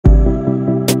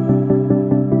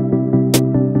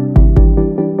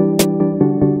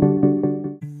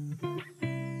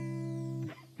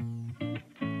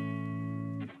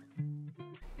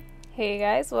Hey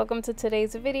guys, welcome to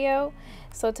today's video.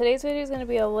 So today's video is going to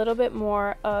be a little bit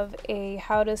more of a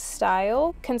how to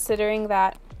style, considering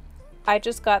that I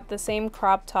just got the same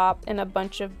crop top in a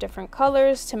bunch of different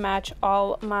colors to match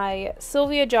all my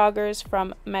Sylvia joggers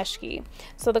from Meshki.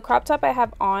 So the crop top I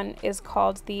have on is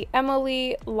called the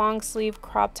Emily long sleeve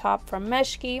crop top from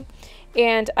Meshki,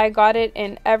 and I got it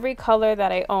in every color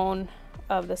that I own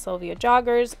of the Sylvia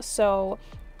joggers. So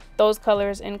those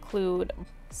colors include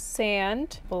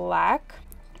sand, black,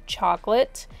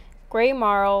 chocolate, gray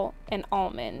marl, and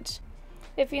almond.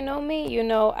 If you know me, you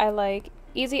know I like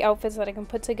easy outfits that I can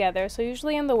put together. So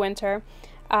usually in the winter,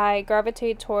 I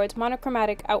gravitate towards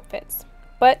monochromatic outfits.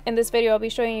 But in this video, I'll be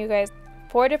showing you guys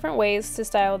 4 different ways to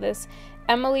style this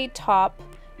Emily top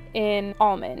in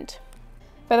almond.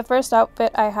 For the first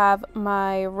outfit, I have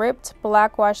my ripped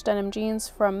black wash denim jeans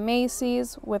from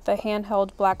Macy's with a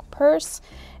handheld black purse,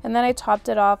 and then I topped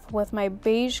it off with my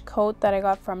beige coat that I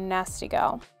got from Nasty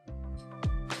Gal.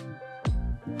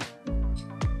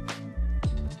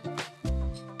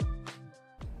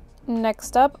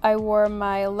 Next up, I wore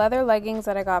my leather leggings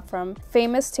that I got from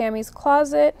Famous Tammy's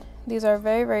Closet. These are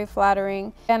very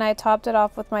flattering, and I topped it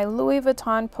off with my Louis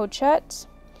Vuitton pochette.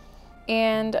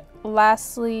 And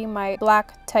lastly, my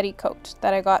black teddy coat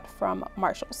that I got from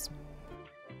Marshall's.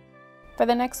 For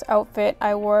the next outfit,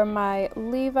 I wore my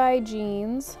Levi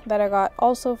jeans that I got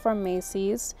also from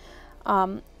Macy's,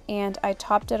 and I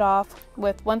topped it off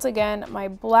with, once again, my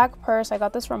black purse. I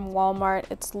got this from Walmart.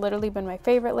 It's literally been my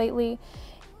favorite lately.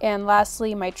 And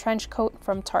lastly, my trench coat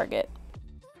from Target.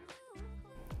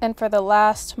 And for the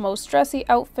last, most dressy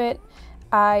outfit,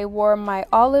 I wore my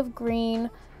olive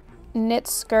green knit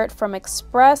skirt from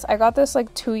Express. I got this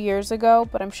like 2 years ago,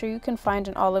 but I'm sure you can find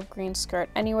an olive green skirt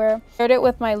anywhere. Paired it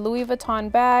with my Louis Vuitton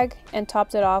bag and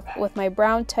topped it off with my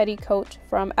brown teddy coat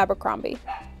from Abercrombie.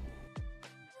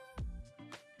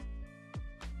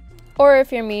 Or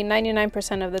if you're me,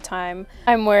 99% of the time,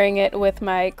 I'm wearing it with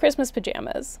my Christmas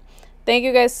pajamas. Thank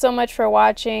you guys so much for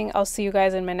watching. I'll see you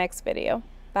guys in my next video.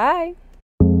 Bye!